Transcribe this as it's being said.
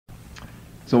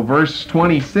So verse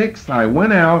 26, I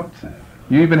went out.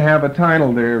 You even have a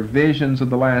title there, Visions of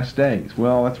the Last Days.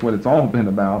 Well, that's what it's all been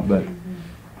about, but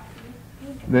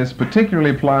this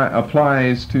particularly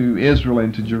applies to Israel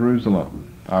and to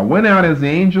Jerusalem. I went out as the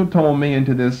angel told me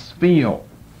into this field.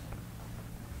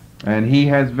 And he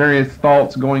has various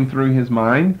thoughts going through his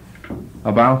mind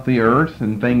about the earth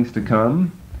and things to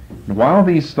come. And while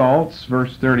these thoughts,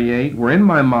 verse 38, were in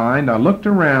my mind, I looked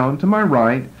around to my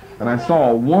right, and I saw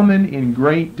a woman in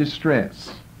great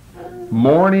distress,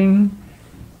 mourning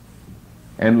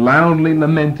and loudly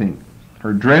lamenting.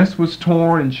 Her dress was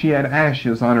torn, and she had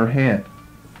ashes on her head.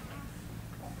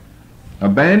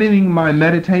 Abandoning my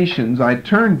meditations, I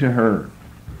turned to her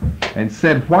and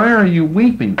said, "Why are you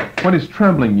weeping? What is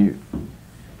troubling you?"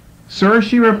 "Sir,"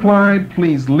 she replied,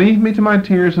 "please leave me to my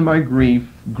tears and my grief.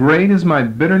 Great is my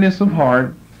bitterness of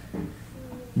heart,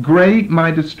 great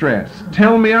my distress.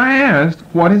 Tell me," I asked,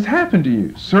 "what has happened to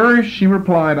you?" "Sir," she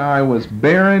replied, "I was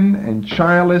barren and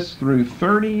childless through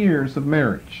 30 years of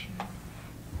marriage.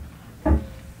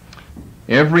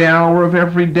 Every hour of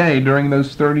every day during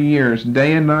those 30 years,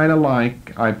 day and night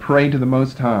alike, I prayed to the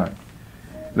Most High.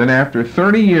 Then after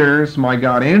 30 years, my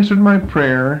God answered my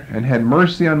prayer and had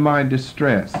mercy on my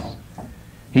distress.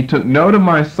 He took note of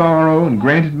my sorrow and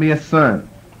granted me a son.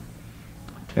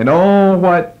 And oh,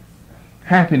 what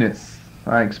happiness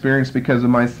I experienced because of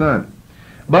my son.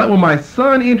 But when my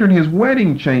son entered his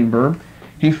wedding chamber,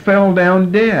 he fell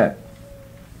down dead.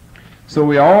 So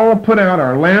we all put out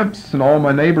our lamps, and all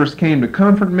my neighbors came to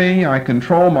comfort me. I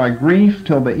controlled my grief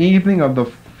till the evening of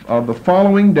the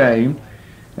following day.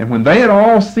 And when they had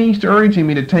all ceased urging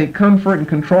me to take comfort and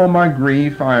control my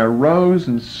grief, I arose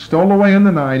and stole away in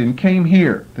the night and came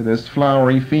here to this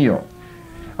flowery field.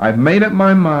 I've made up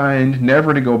my mind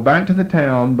never to go back to the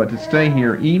town, but to stay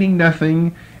here eating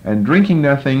nothing and drinking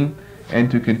nothing,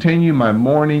 and to continue my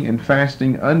mourning and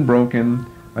fasting unbroken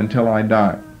until I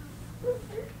die."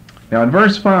 Now in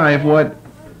verse 5, what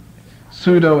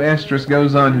Pseudo-Esdras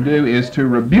goes on to do is to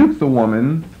rebuke the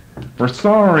woman for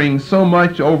sorrowing so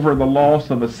much over the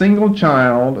loss of a single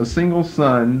child, a single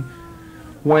son,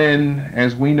 when,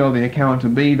 as we know the account to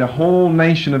be, the whole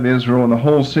nation of Israel and the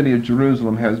whole city of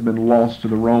Jerusalem has been lost to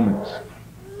the Romans.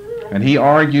 And he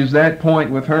argues that point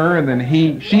with her, and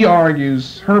then she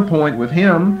argues her point with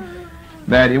him,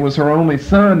 that it was her only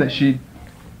son that she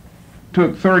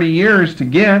took 30 years to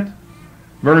get,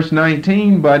 verse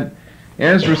 19, but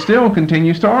Ezra still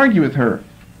continues to argue with her.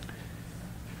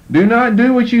 "Do not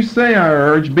do what you say," I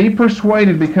urge. "Be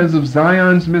persuaded because of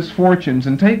Zion's misfortunes,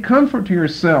 and take comfort to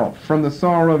yourself from the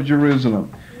sorrow of Jerusalem.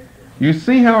 You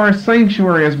see how our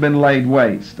sanctuary has been laid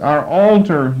waste, our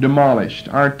altar demolished,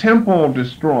 our temple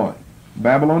destroyed."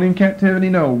 Babylonian captivity?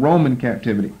 No, Roman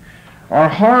captivity. "Our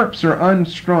harps are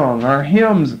unstrung, our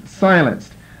hymns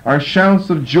silenced, our shouts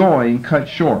of joy cut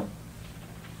short.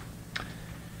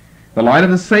 The light of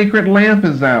the sacred lamp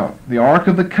is out. The ark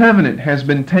of the covenant has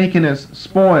been taken as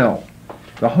spoil.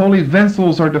 The holy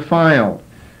vessels are defiled.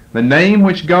 The name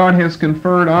which God has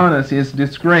conferred on us is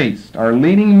disgraced. Our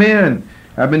leading men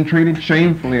have been treated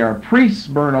shamefully. Our priests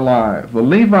burned alive. The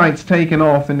Levites taken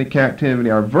off into captivity.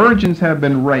 Our virgins have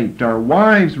been raped. Our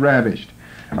wives ravished.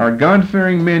 Our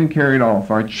God-fearing men carried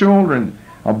off. Our children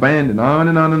abandoned." On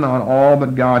and on and on, all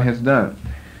that God has done.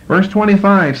 Verse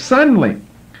 25, "Suddenly,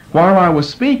 while I was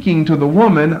speaking to the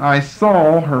woman, I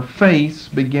saw her face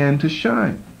begin to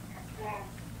shine.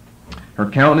 Her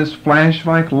countenance flashed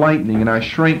like lightning, and I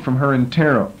shrank from her in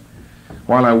terror.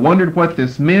 While I wondered what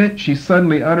this meant, she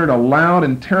suddenly uttered a loud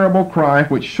and terrible cry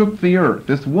which shook the earth,"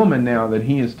 this woman now that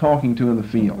he is talking to in the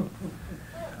field.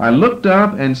 "I looked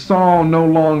up and saw no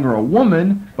longer a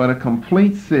woman, but a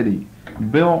complete city,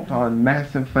 built on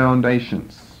massive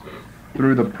foundations.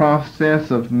 Through the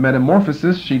process of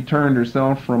metamorphosis, she turned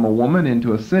herself from a woman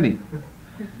into a city.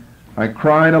 I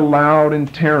cried aloud in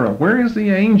terror, 'Where is the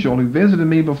angel who visited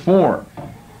me before?'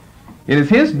 It is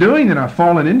his doing that I've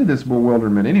fallen into this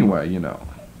bewilderment anyway,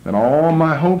 that all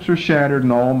my hopes are shattered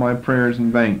and all my prayers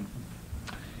in vain.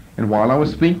 And while I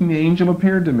was speaking, the angel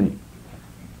appeared to me."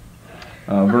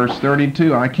 Verse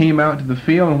 32, "I came out to the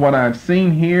field, and what I've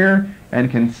seen here and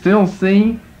can still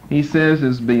see," he says,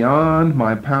 "is beyond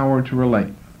my power to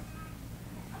relate."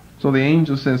 So the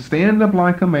angel says, "Stand up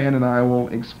like a man, and I will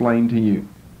explain to you."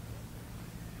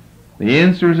 The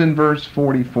answer is in verse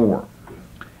 44.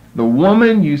 "The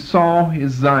woman you saw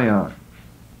is Zion,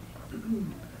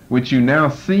 which you now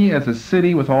see as a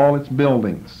city with all its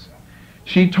buildings.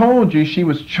 She told you she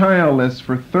was childless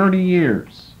for 30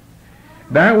 years.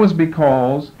 That was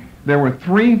because there were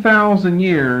 3,000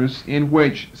 years in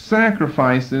which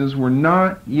sacrifices were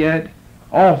not yet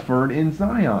offered in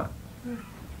Zion."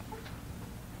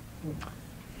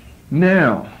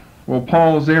 Now, we'll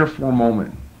pause there for a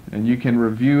moment, and you can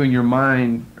review in your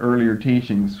mind earlier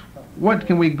teachings. What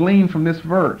can we glean from this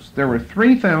verse? There were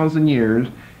 3,000 years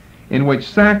in which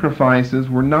sacrifices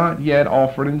were not yet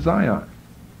offered in Zion.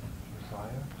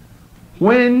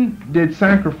 When did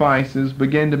sacrifices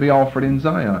begin to be offered in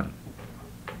Zion?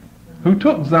 Who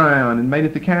took Zion and made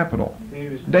it the capital?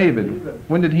 David.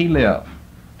 When did he live?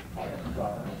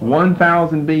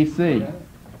 1000 BC.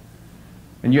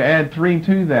 And you add 3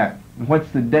 to that.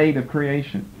 What's the date of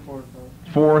creation?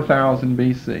 4000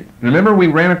 BC. Remember, we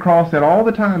ran across that all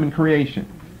the time in creation.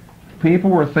 People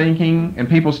were thinking, and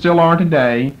people still are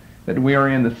today, that we are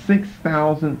in the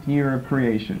 6,000th year of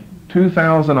creation.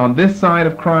 2,000 on this side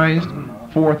of Christ,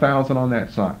 4,000 on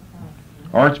that side.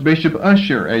 Archbishop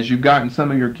Usher, as you've got in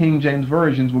some of your King James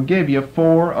versions, will give you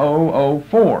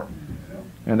 4004.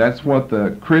 And that's what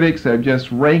the critics have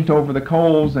just raked over the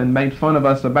coals and made fun of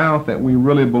us about, that we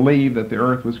really believe that the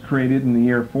earth was created in the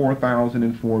year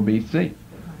 4004 BC.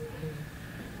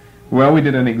 Well, we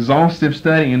did an exhaustive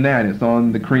study in that. It's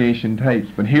on the creation tapes.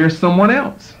 But here's someone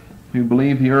else who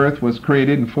believed the earth was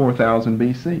created in 4000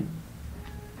 BC.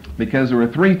 Because there were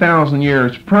 3,000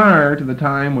 years prior to the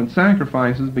time when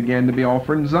sacrifices began to be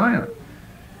offered in Zion.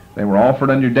 They were offered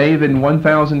under David in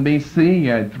 1000 BC.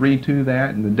 You add 3 to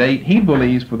that, and the date he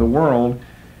believes for the world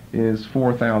is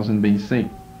 4000 BC.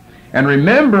 And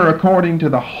remember, according to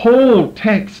the whole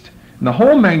text, the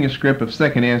whole manuscript of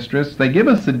 2nd Esdras, they give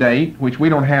us a date, which we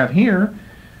don't have here,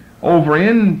 over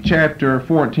in chapter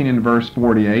 14 and verse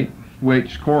 48,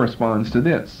 which corresponds to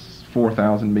this,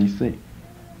 4000 BC.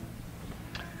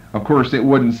 Of course, it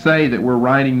wouldn't say that we're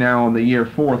writing now in the year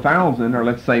 4000, or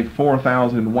let's say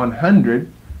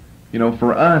 4100. You know,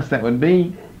 for us, that would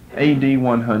be AD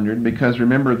 100, because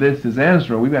remember, this is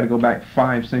Ezra. We've got to go back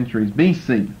 5 centuries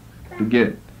BC to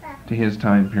get to his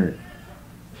time period.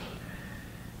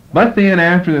 But then,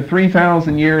 after the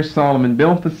 3,000 years, Solomon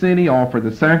built the city, offered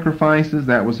the sacrifices.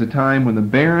 That was the time when the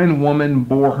barren woman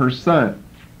bore her son.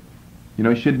 You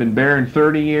know, she had been barren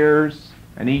 30 years,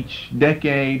 and each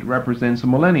decade represents a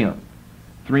millennium.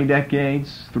 3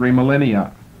 decades, 3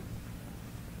 millennia.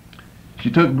 She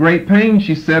took great pains,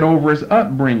 she said, over his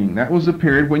upbringing. That was the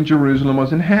period when Jerusalem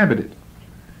was inhabited.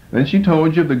 Then she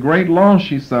told you of the great loss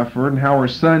she suffered and how her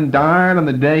son died on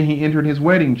the day he entered his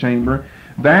wedding chamber.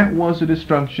 That was a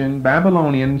destruction,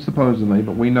 Babylonian supposedly,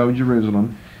 but we know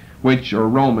Jerusalem, or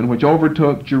Roman, which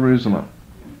overtook Jerusalem.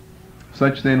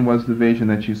 Such then was the vision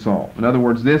that you saw. In other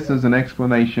words, this is an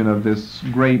explanation of this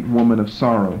great woman of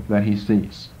sorrow that he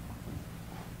sees.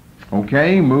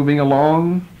 Okay, moving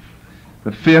along. The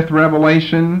 5th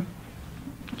revelation,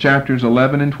 chapters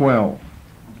 11 and 12.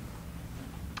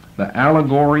 The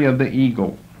allegory of the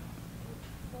eagle.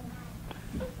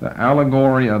 The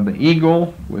allegory of the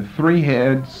eagle with 3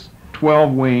 heads,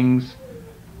 12 wings,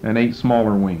 and 8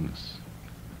 smaller wings.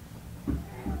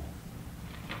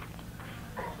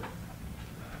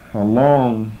 A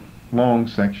long, long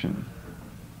section.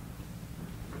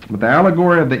 But the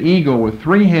allegory of the eagle with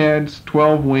 3 heads,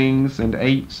 12 wings, and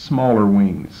 8 smaller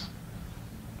wings.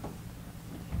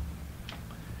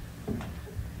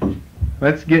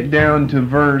 Let's get down to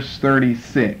verse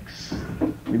 36.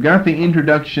 We've got the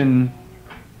introduction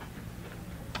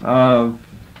of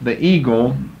the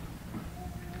eagle.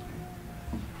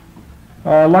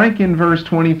 Like in verse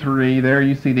 23, there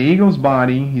you see the eagle's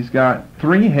body. He's got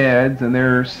 3 heads, and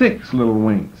there are 6 little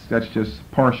wings. That's just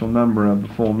partial number of the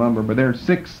full number, but there are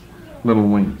 6 little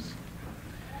wings.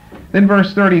 Then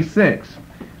verse 36,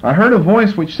 I heard a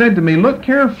voice which said to me, look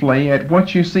carefully at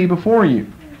what you see before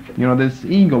you. You know, this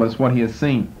eagle is what he has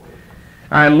seen.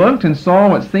 I looked and saw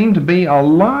what seemed to be a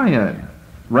lion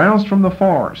roused from the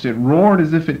forest. It roared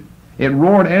as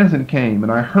it came,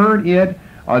 and I heard it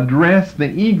address the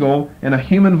eagle in a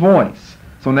human voice.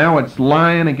 So now it's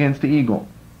lion against the eagle.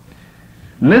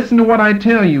 Listen to what I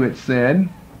tell you, it said,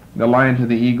 the lion to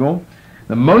the eagle.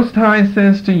 The Most High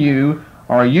says to you,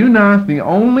 are you not the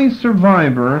only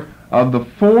survivor of the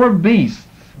 4 beasts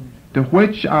to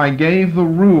which I gave the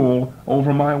rule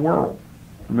over my world?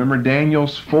 Remember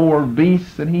Daniel's 4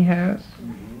 beasts that he has?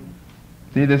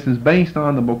 See, this is based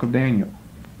on the book of Daniel.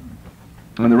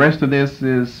 And the rest of this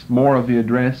is more of the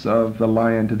address of the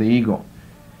lion to the eagle.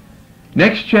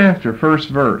 Next chapter, first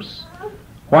verse.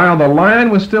 While the lion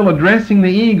was still addressing the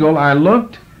eagle, I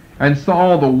looked and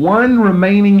saw the one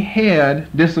remaining head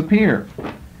disappear.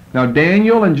 Now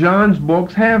Daniel and John's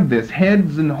books have this,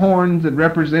 heads and horns that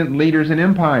represent leaders and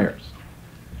empires.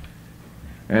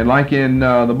 And like in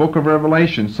the book of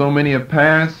Revelation, so many have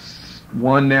passed,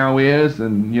 1 now is,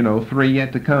 and 3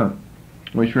 yet to come,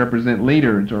 which represent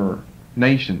leaders or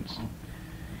nations.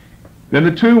 Then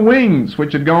the two wings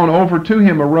which had gone over to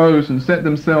him arose and set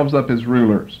themselves up as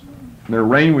rulers. Their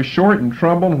reign was short and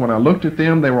troubled, and when I looked at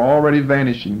them, they were already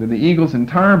vanishing. Then the eagle's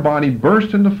entire body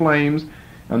burst into flames,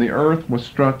 and the earth was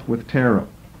struck with terror.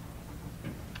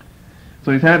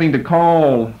 So he's having to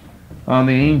call on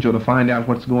the angel to find out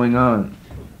what's going on.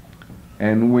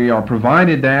 And we are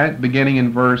provided that beginning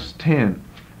in verse 10.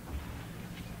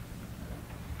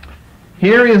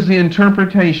 Here is the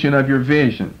interpretation of your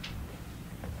vision.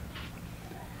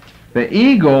 The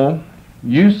eagle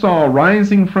you saw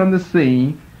rising from the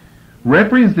sea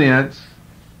represents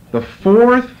the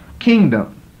fourth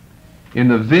kingdom in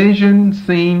the vision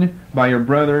seen by your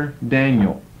brother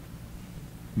Daniel.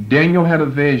 Daniel had a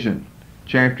vision,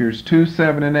 chapters 2,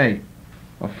 7, and 8,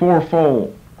 a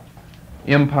fourfold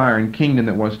empire and kingdom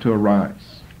that was to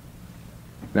arise,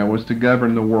 that was to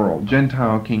govern the world,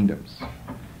 Gentile kingdoms.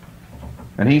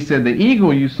 And he said the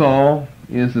eagle you saw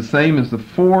is the same as the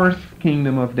fourth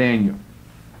kingdom of Daniel.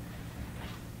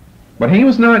 But he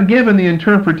was not given the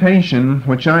interpretation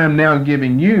which I am now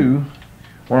giving you,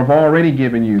 or have already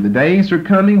given you. The days are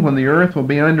coming when the earth will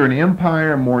be under an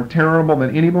empire more terrible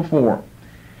than any before.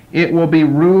 It will be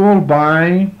ruled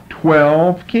by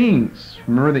 12 kings.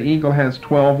 Remember, the eagle has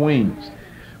 12 wings,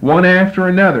 one after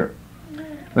another.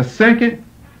 The second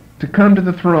to come to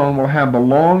the throne will have the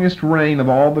longest reign of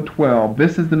all the 12.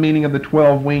 This is the meaning of the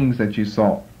 12 wings that you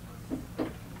saw.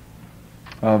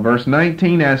 Verse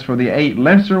 19, as for the 8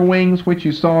 lesser wings which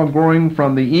you saw growing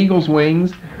from the eagle's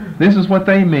wings, this is what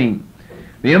they mean.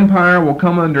 The empire will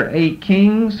come under 8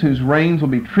 kings whose reigns will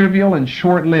be trivial and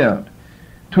short-lived.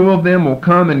 2 of them will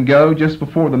come and go just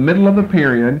before the middle of the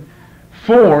period.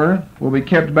 4 will be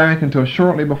kept back until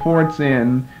shortly before its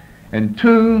end, and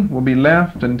 2 will be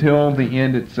left until the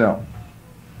end itself.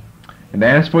 And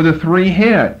as for the 3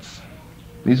 heads,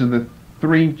 these are the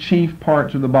 3 chief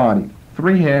parts of the body.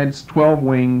 3 heads, 12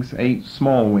 wings, 8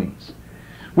 small wings,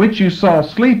 which you saw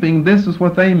sleeping, this is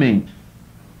what they mean.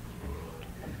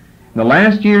 In the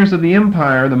last years of the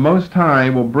empire, the Most High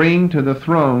will bring to the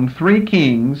throne 3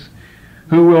 kings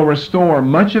who will restore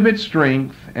much of its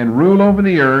strength and rule over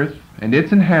the earth and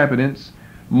its inhabitants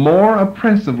more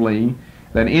oppressively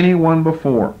than anyone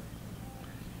before.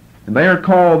 And they are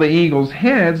called the eagle's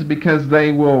heads because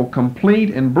they will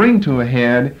complete and bring to a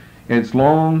head its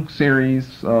long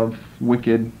series of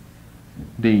wicked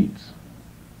deeds.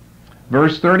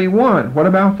 Verse 31, what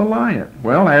about the lion?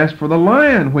 Well, as for the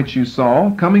lion which you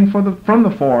saw coming from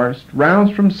the forest,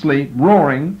 roused from sleep,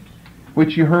 roaring,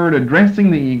 which you heard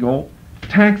addressing the eagle,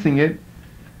 taxing it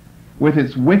with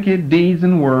its wicked deeds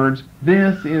and words,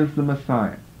 this is the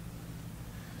Messiah.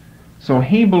 So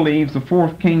he believes the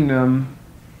 4th kingdom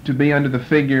to be under the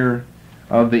figure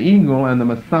of the eagle and the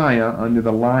Messiah under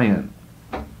the lion,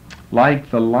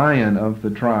 like the lion of the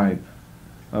tribe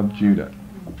of Judah,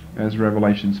 as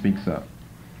Revelation speaks of,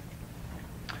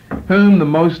 whom the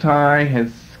Most High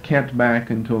has kept back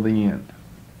until the end.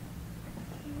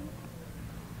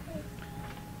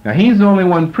 Now he's the only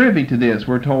one privy to this,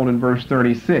 we're told in verse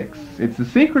 36. It's the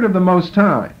secret of the Most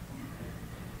High,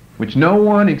 which no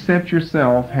one except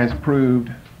yourself has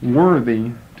proved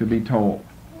worthy to be told.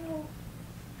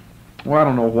 Well, I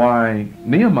don't know why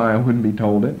Nehemiah wouldn't be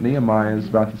told it. Nehemiah is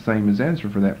about the same as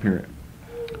Ezra for that period.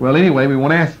 Well, anyway, we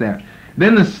won't ask that.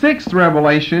 Then the 6th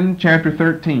revelation, chapter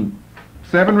 13.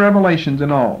 7 revelations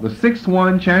in all. The 6th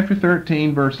one, chapter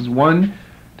 13, verses 1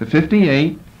 to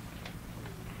 58.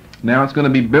 Now it's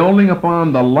going to be building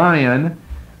upon the lion,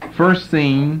 first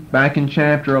seen back in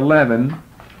chapter 11,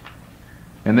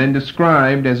 and then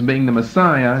described as being the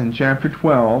Messiah in chapter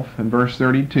 12 and verse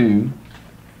 32.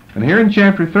 And here in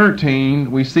chapter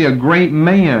 13, we see a great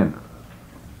man,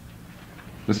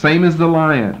 the same as the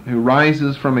lion, who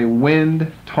rises from a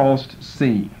wind-tossed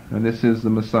sea. And this is the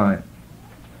Messiah.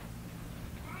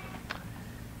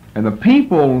 And the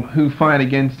people who fight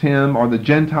against him are the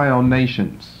Gentile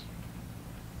nations.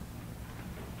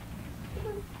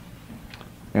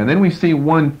 And then we see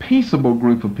one peaceable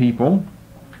group of people,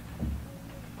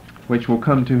 which we'll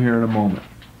come to here in a moment.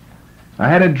 I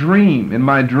had a dream. In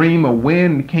my dream, a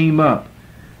wind came up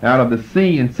out of the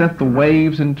sea and set the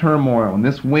waves in turmoil. And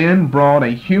this wind brought a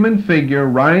human figure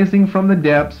rising from the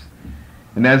depths.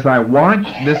 And as I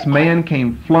watched, this man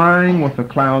came flying with the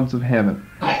clouds of heaven.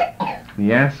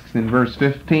 He asks in verse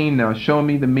 15, now show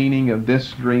me the meaning of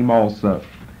this dream also.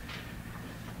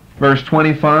 Verse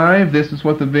 25, this is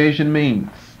what the vision means.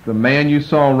 The man you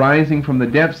saw rising from the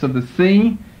depths of the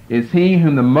sea is he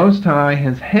whom the Most High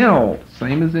has held,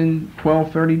 same as in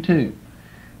 1232,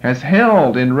 has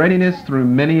held in readiness through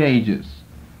many ages.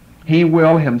 He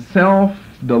will himself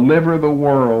deliver the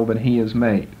world that he has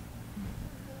made.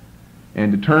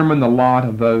 and determine the lot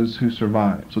of those who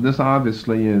survive. So this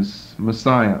obviously is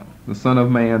Messiah, the Son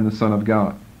of Man, the Son of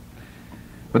God.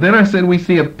 But then I said we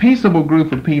see a peaceable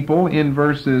group of people in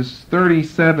verses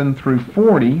 37 through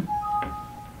 40.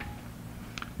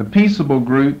 The peaceable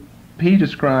group he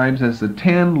describes as the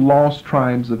 10 lost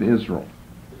tribes of Israel.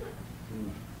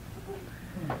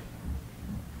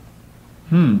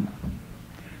 Then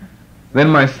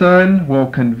my son will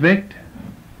convict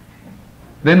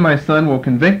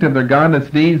of their godless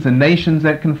deeds the nations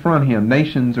that confront him.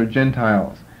 Nations or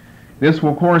Gentiles. This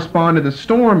will correspond to the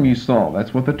storm you saw.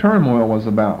 That's what the turmoil was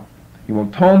about. He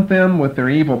will taunt them with their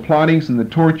evil plottings and the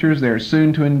tortures they are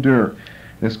soon to endure.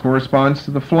 This corresponds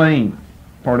to the flame.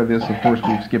 Part of this, of course,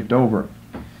 we've skipped over.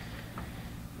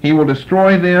 He will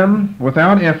destroy them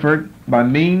without effort by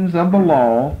means of the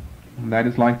law, and that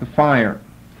is like the fire.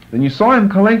 Then you saw him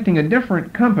collecting a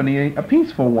different company, a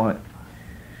peaceful one.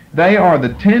 They are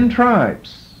the 10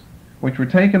 tribes which were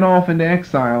taken off into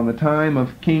exile in the time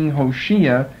of King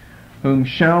Hoshea, whom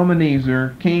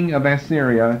Shalmaneser, king of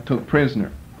Assyria, took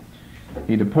prisoner.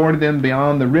 He deported them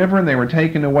beyond the river, and they were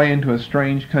taken away into a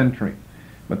strange country.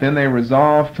 But then they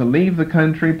resolved to leave the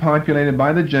country populated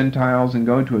by the Gentiles and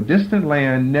go to a distant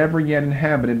land never yet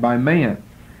inhabited by man,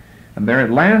 and there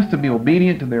at last to be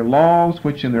obedient to their laws,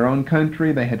 which in their own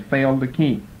country they had failed to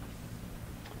keep.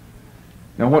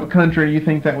 Now what country do you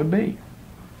think that would be?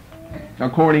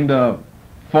 According to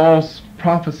false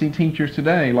prophecy teachers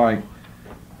today, like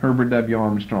Herbert W.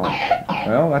 Armstrong.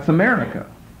 Well, that's America.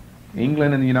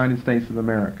 England and the United States of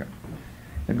America.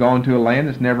 They've gone to a land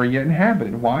that's never yet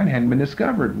inhabited. Why? It hadn't been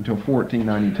discovered until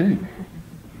 1492.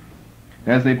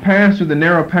 As they passed through the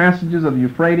narrow passages of the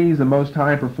Euphrates, the Most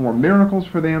High performed miracles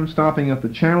for them, stopping up the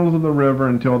channels of the river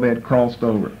until they had crossed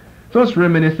over. So it's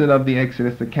reminiscent of the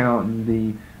Exodus account and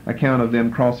the account of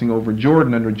them crossing over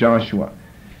Jordan under Joshua.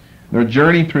 Their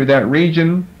journey through that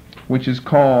region, which is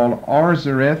called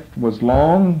Arzareth, was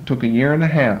long, took a year and a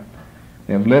half.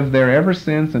 They have lived there ever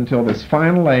since until this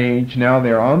final age. Now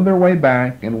they are on their way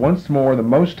back, and once more the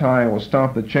Most High will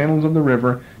stop the channels of the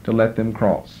river to let them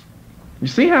cross. You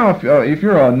see how if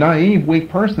you're a naive, weak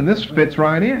person, this fits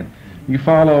right in. You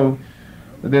follow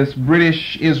this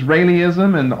British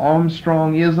Israelism and the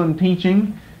Armstrongism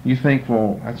teaching, you think,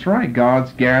 well, that's right,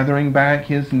 God's gathering back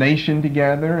his nation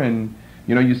together, and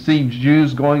you see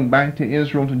Jews going back to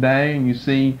Israel today, and you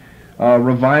see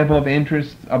revival of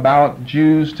interest about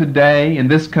Jews today in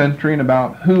this country and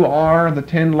about who are the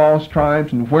 10 lost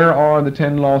tribes and where are the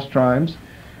 10 lost tribes.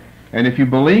 And if you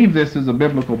believe this is a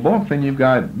biblical book, then you've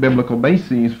got biblical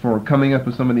bases for coming up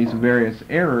with some of these various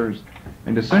errors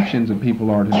and deceptions that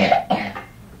people are today.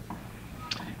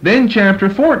 Then chapter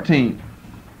 14,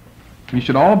 you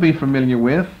should all be familiar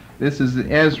with. This is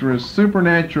Ezra's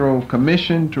supernatural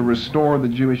commission to restore the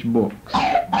Jewish books,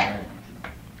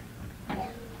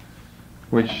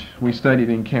 which we studied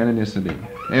in Canonicity.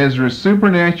 Ezra's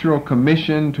supernatural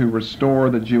commission to restore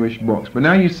the Jewish books. But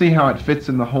now you see how it fits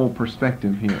in the whole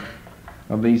perspective here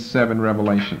of these 7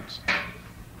 revelations.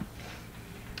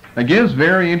 It gives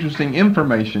very interesting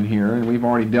information here, and we've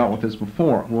already dealt with this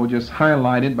before. We'll just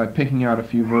highlight it by picking out a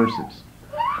few verses.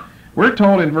 We're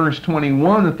told in verse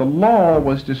 21 that the law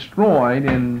was destroyed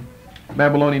in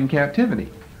Babylonian captivity.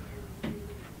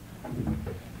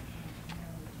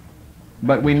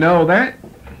 But we know that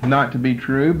not to be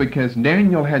true because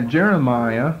Daniel had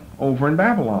Jeremiah over in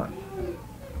Babylon.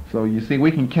 So you see,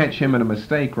 we can catch him in a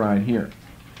mistake right here.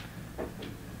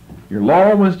 Your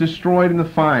law was destroyed in the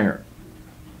fire.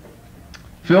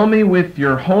 Fill me with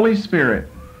your Holy Spirit,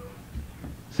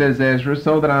 says Ezra,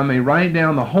 so that I may write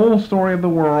down the whole story of the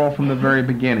world from the very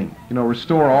beginning.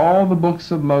 Restore all the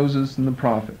books of Moses and the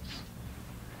prophets.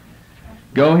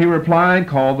 Go, he replied,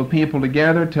 call the people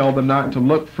together, tell them not to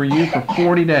look for you for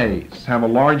 40 days. Have a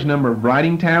large number of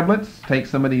writing tablets. Take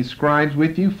some of these scribes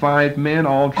with you, 5 men,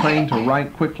 all trained to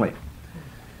write quickly.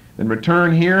 Then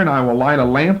return here, and I will light a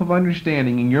lamp of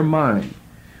understanding in your mind,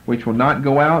 which will not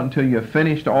go out until you have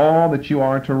finished all that you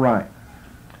are to write.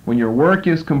 When your work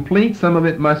is complete, some of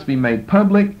it must be made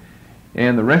public,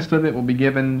 and the rest of it will be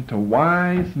given to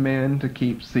wise men to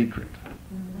keep secret.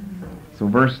 So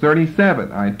verse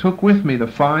 37, I took with me the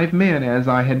 5 men as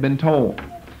I had been told.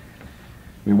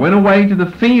 We went away to the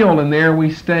field, and there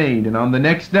we stayed. And on the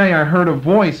next day I heard a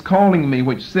voice calling me,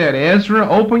 which said, Ezra,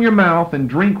 open your mouth and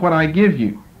drink what I give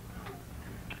you.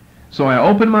 So I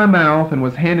opened my mouth and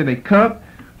was handed a cup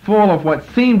full of what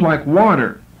seemed like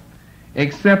water,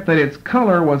 except that its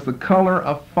color was the color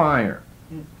of fire.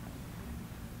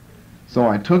 So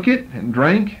I took it and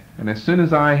drank, and as soon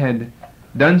as I had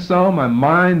done so, my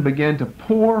mind began to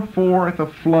pour forth a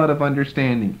flood of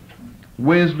understanding.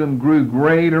 wisdom grew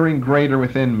greater and greater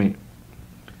within me.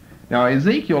 Now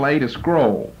Ezekiel ate a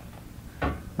scroll,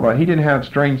 but he didn't have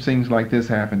strange things like this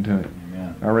happen to him.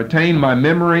 Amen. I retained my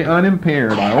memory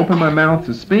unimpaired. I opened my mouth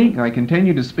to speak, and I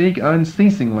continued to speak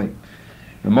unceasingly.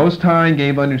 The Most High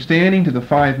gave understanding to the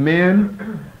 5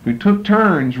 men who took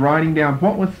turns writing down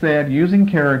what was said using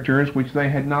characters which they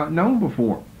had not known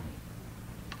before.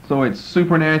 So it's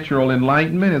supernatural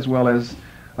enlightenment as well as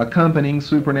accompanying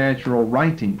supernatural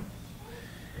writing.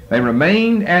 They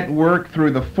remained at work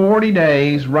through the 40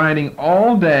 days, writing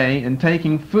all day and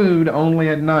taking food only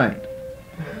at night.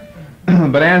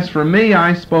 But as for me,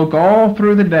 I spoke all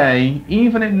through the day.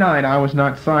 Even at night I was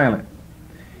not silent.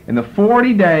 In the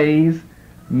 40 days,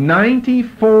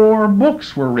 94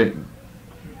 books were written.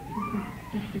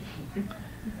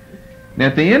 Now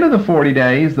at the end of the 40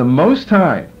 days, the Most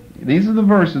High, these are the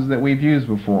verses that we've used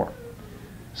before,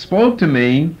 spoke to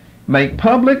me, "Make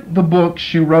public the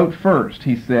books you wrote first,"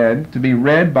 he said, "to be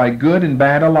read by good and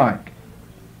bad alike.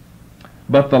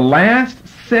 But the last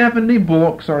 70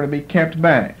 books are to be kept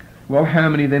back." Well, how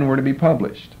many then were to be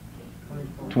published?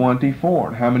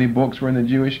 24. How many books were in the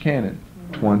Jewish canon?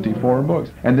 24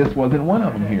 books. And this wasn't one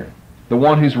of them here. The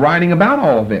one who's writing about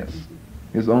all of this,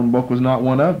 his own book was not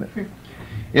one of them.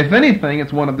 If anything,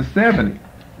 it's one of the 70.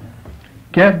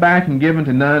 Kept back and given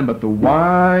to none but the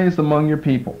wise among your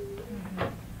people.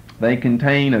 They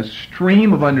contain a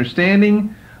stream of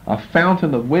understanding, a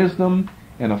fountain of wisdom,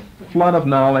 and a flood of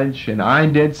knowledge, and I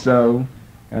did so.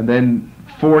 And then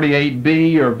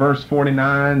 48b or verse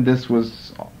 49, this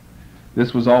was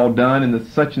all done in the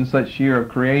such and such year of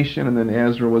creation, and then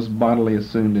Ezra was bodily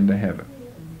assumed into heaven.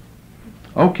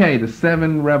 Okay, the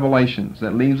 7 revelations.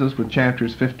 That leaves us with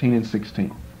chapters 15 and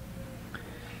 16.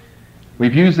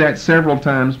 We've used that several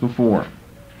times before,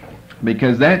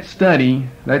 because that study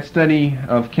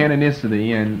of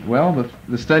canonicity and, well,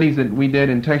 the studies that we did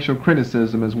in textual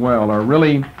criticism as well are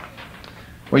really,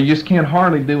 well, you just can't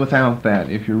hardly do without that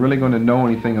if you're really going to know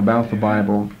anything about the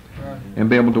Bible and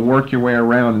be able to work your way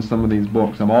around in some of these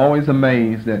books. I'm always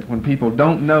amazed that when people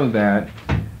don't know that,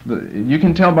 you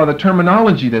can tell by the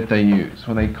terminology that they use.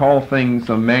 When they call things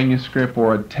a manuscript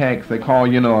or a text, they call,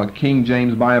 a King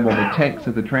James Bible the text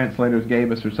that the translators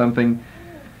gave us or something.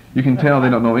 You can tell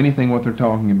they don't know anything what they're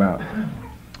talking about.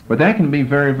 But that can be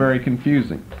very, very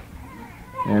confusing.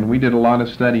 And we did a lot of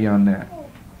study on that.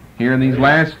 Here in these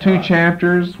last 2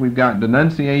 chapters, we've got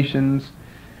denunciations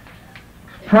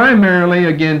primarily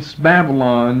against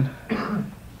Babylon,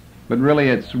 but really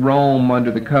it's Rome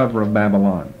under the cover of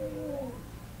Babylon,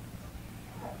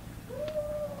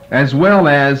 as well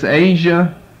as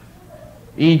Asia,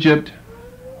 Egypt,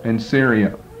 and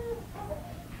Syria.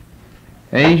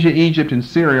 Asia, Egypt, and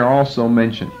Syria are also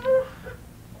mentioned.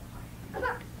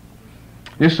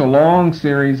 Just a long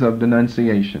series of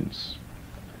denunciations.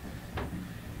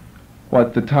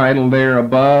 What the title there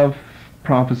above,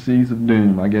 Prophecies of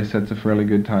Doom. I guess that's a fairly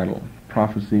good title.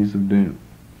 Prophecies of Doom.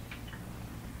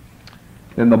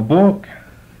 Then the book,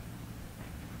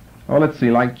 let's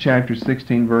see, like chapter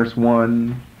 16, verse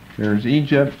 1, there's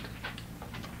Egypt,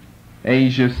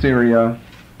 Asia, Syria,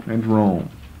 and Rome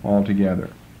all together.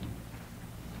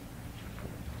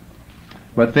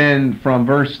 But then from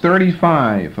verse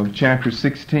 35 of chapter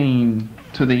 16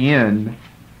 to the end,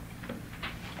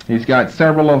 he's got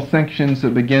several little sections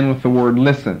that begin with the word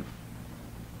listen.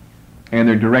 And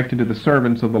they're directed to the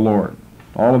servants of the Lord.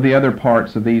 All of the other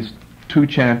parts of these 2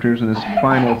 chapters in this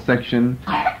final section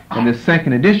and this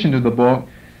second edition to the book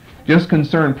just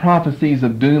concern prophecies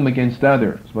of doom against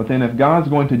others. But then if God's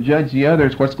going to judge the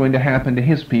others, what's going to happen to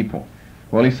his people?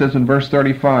 Well, he says in verse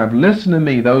 35, "Listen to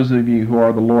me, those of you who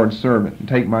are the Lord's servant, and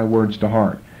take my words to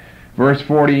heart." Verse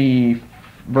 40,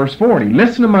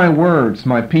 "Listen to my words,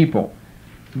 my people.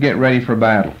 Get ready for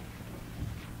battle."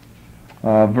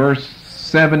 Verse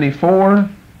 74,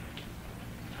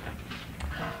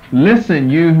 "Listen,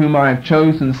 you whom I have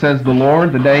chosen, says the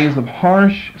Lord, the days of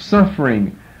harsh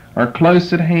suffering are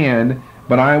close at hand,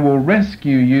 but I will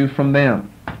rescue you from them.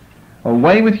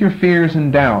 Away with your fears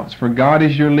and doubts, for God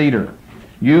is your leader.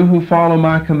 You who follow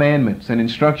my commandments and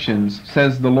instructions,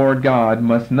 says the Lord God,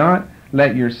 must not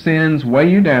let your sins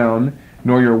weigh you down,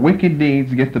 nor your wicked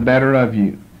deeds get the better of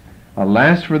you.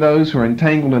 Alas for those who are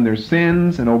entangled in their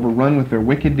sins and overrun with their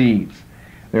wicked deeds.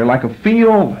 They are like a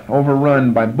field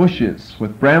overrun by bushes,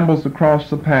 with brambles across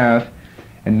the path,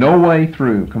 and no way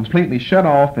through, completely shut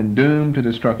off and doomed to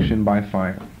destruction by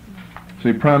fire."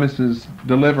 So he promises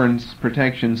deliverance,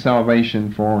 protection,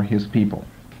 salvation for his people.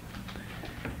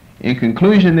 In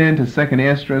conclusion then to 2nd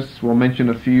Esdras, we'll mention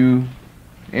a few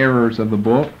errors of the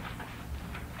book.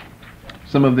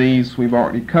 Some of these we've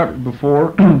already covered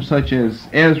before, such as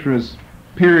Ezra's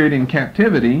period in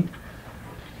captivity,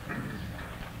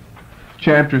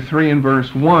 chapter 3 and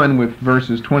verse 1 with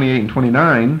verses 28 and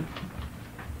 29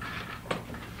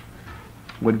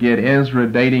 would get Ezra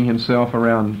dating himself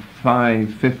around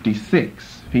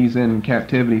 556. If he's in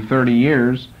captivity 30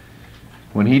 years,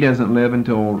 when he doesn't live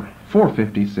until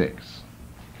 456.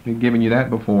 We've given you that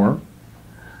before.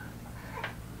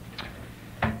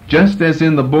 Just as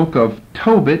in the book of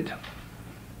Tobit,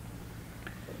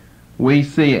 we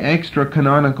see extra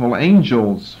canonical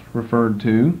angels referred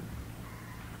to.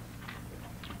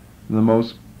 The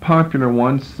most popular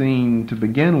one seen to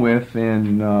begin with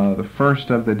in the first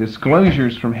of the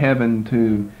disclosures from heaven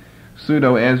to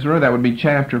Pseudo-Ezra. That would be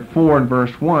chapter 4 and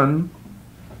verse 1.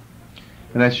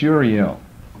 And that's Uriel.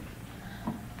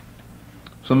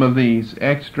 Some of these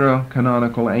extra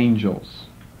canonical angels.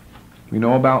 We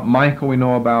know about Michael, we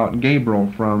know about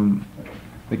Gabriel from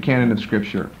the canon of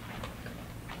Scripture.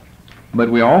 But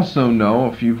we also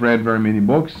know, if you've read very many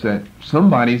books, that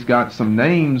somebody's got some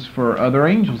names for other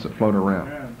angels that float around.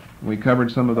 Yeah. We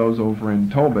covered some of those over in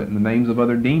Tobit, and the names of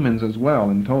other demons as well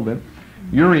in Tobit.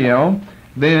 Uriel,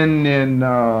 then in,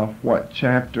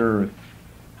 chapter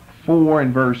 4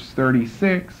 and verse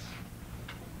 36,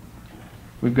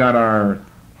 we've got our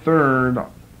third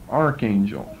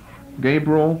archangel,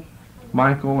 Gabriel,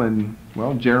 Michael, and,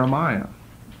 Jeremiah.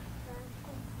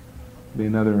 Be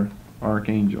another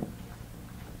archangel.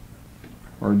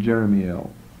 Or Jeremiel.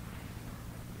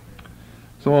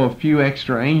 So a few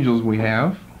extra angels we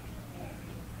have.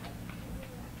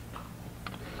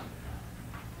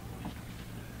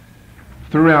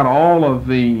 Throughout all of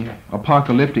the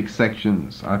apocalyptic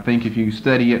sections, I think if you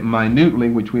study it minutely,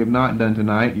 which we have not done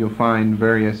tonight, you'll find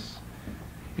various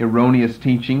erroneous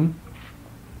teaching.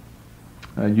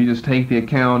 You just take the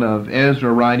account of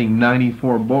Ezra writing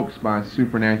 94 books by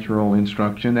supernatural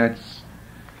instruction. That's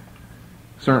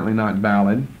certainly not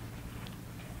valid.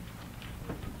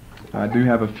 I do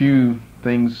have a few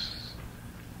things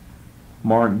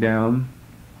marked down.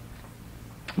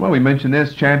 Well, we mentioned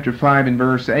this, chapter 5 and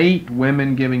verse 8,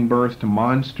 women giving birth to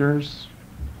monsters.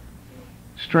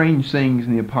 Strange things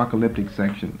in the apocalyptic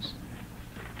sections.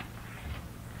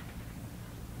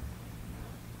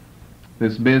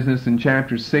 This business in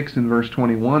chapter 6 and verse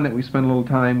 21 that we spent a little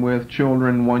time with,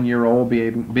 children 1 year old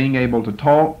being able to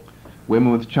talk,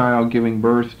 women with child giving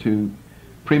birth to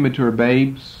premature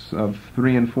babes of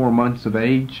 3 and 4 months of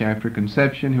age after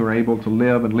conception who are able to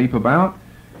live and leap about.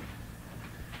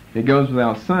 It goes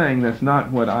without saying that's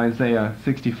not what Isaiah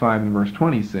 65 and verse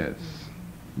 20 says,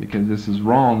 because this is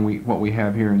wrong, what we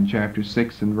have here in chapter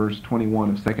 6 and verse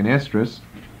 21 of 2nd Esdras.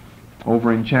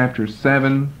 Over in chapter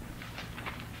 7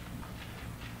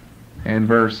 and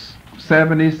verse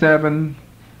 77,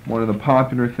 one of the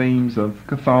popular themes of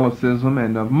Catholicism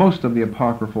and of most of the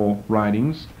apocryphal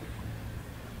writings,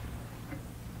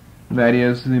 that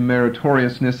is the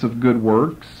meritoriousness of good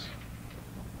works.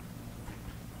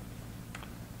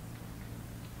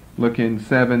 Look in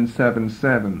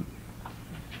 7:7:7.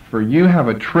 For you have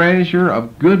a treasure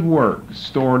of good works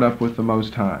stored up with the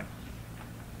Most High.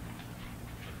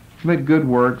 Let good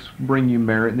works bring you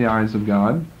merit in the eyes of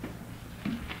God.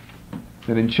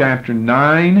 Then in chapter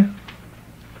 9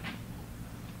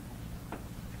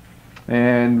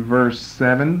 and verse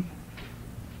 7,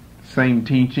 same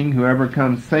teaching, whoever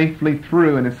comes safely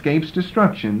through and escapes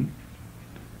destruction,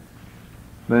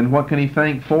 then what can he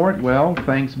thank for it? Well,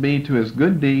 thanks be to his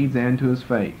good deeds and to his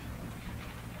faith.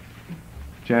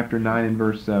 Chapter 9 and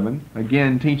verse 7.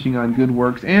 Again, teaching on good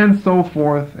works and so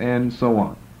forth and so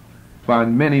on.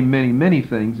 Find many, many, many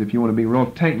things if you want to be real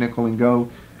technical and go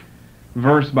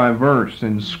verse by verse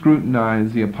and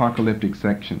scrutinize the apocalyptic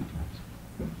section.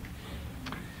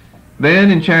 Then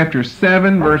in chapter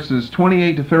 7, verses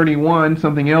 28 to 31,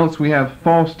 something else, we have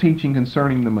false teaching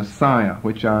concerning the Messiah,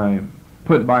 which I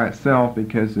put by itself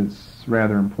because it's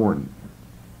rather important.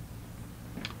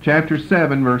 Chapter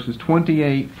 7, verses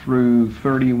 28 through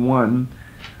 31,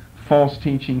 false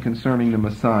teaching concerning the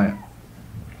Messiah.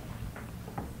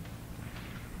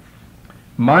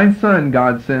 My son,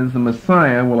 God says, the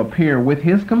Messiah will appear with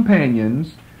his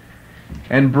companions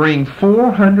and bring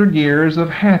 400 years of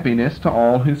happiness to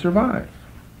all who survive.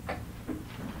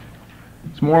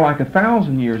 It's more like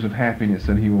 1,000 years of happiness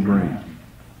that he will bring.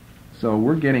 So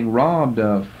we're getting robbed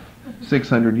of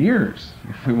 600 years,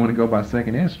 if we want to go by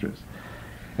 2nd Esdras.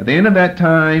 At the end of that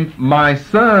time, my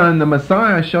son, the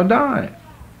Messiah, shall die.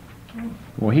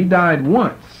 Well, he died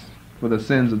once for the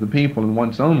sins of the people, and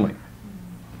once only.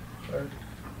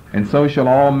 And so shall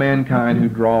all mankind who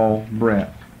draw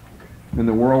breath. Then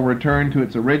the world will return to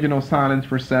its original silence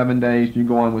for 7 days. You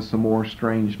go on with some more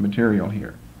strange material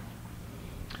here.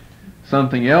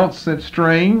 Something else that's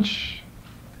strange,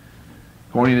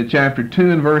 according to chapter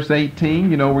 2 and verse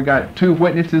 18, you know, we got two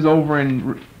witnesses over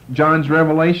in John's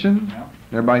Revelation. Yeah.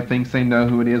 Everybody thinks they know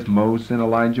who it is, Moses and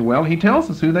Elijah. Well, he tells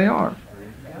us who they are.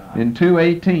 In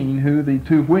 2:18, who the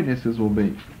two witnesses will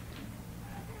be.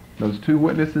 Those two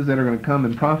witnesses that are going to come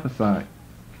and prophesy.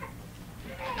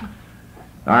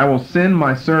 I will send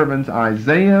my servants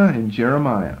Isaiah and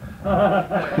Jeremiah.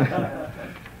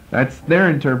 That's their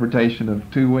interpretation of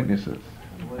two witnesses.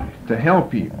 To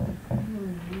help you.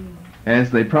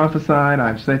 As they prophesied,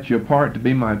 I've set you apart to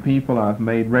be my people. I've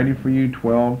made ready for you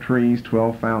 12 trees,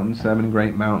 12 fountains, 7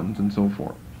 great mountains, and so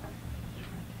forth.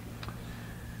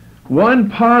 One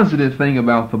positive thing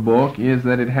about the book is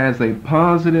that it has a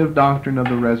positive doctrine of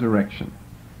the resurrection.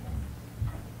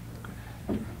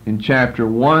 In chapter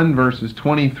 1, verses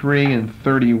 23 and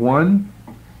 31,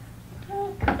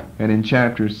 and in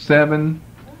chapter 7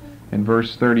 and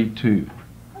verse 32.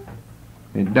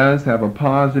 It does have a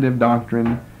positive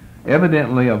doctrine,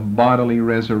 evidently of bodily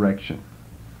resurrection.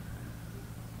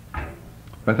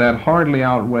 But that hardly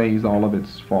outweighs all of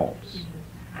its faults.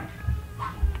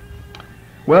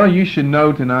 Well, you should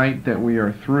know tonight that we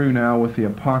are through now with the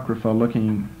Apocrypha,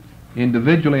 looking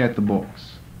individually at the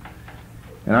books.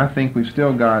 And I think we've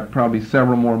still got probably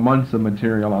several more months of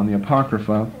material on the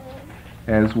Apocrypha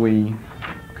as we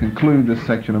conclude this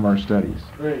section of our studies.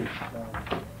 Great.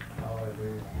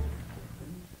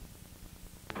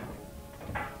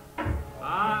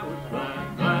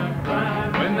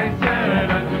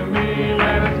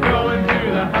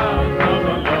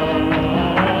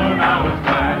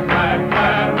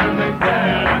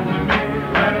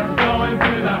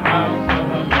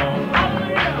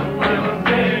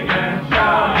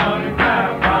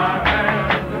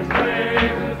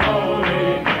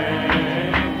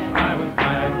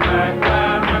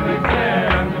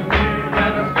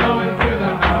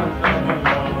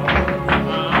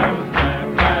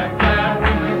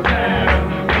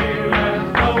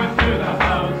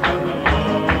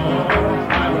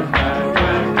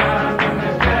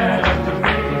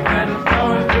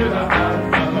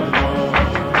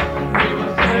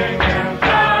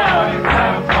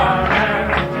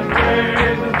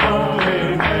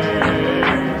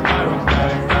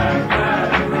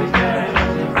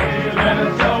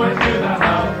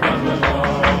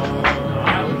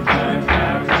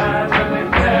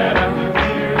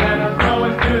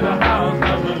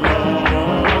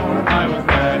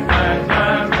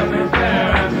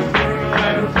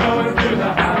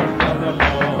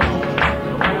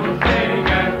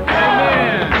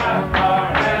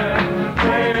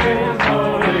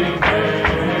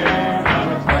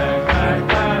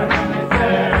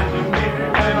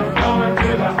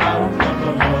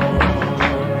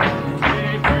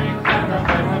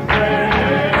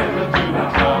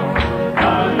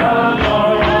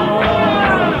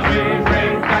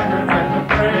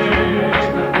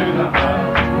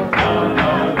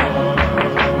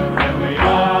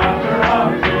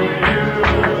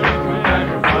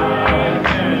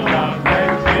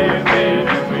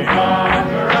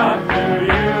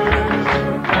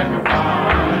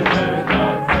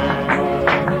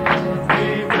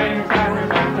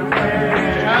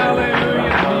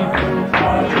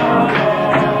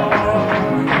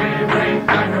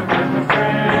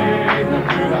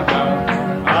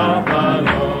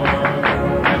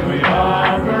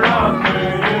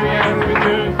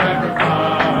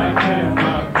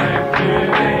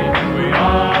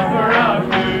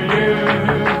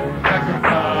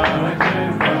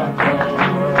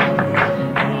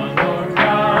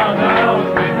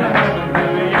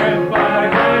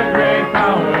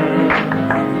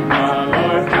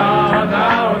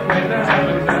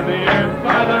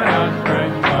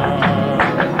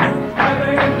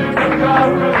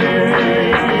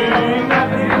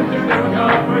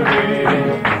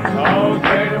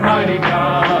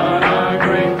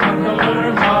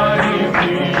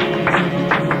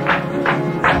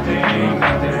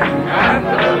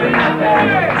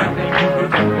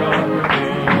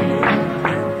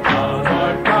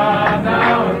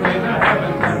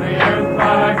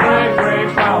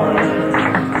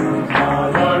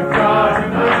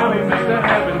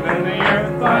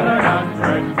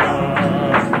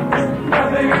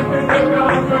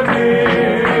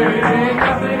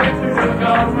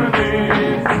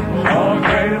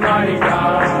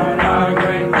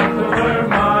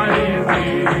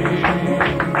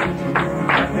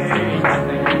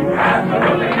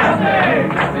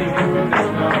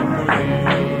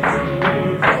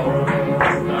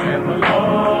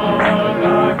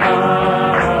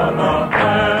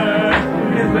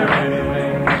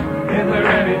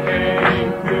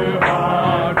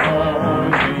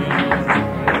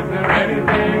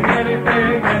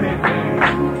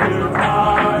 to God.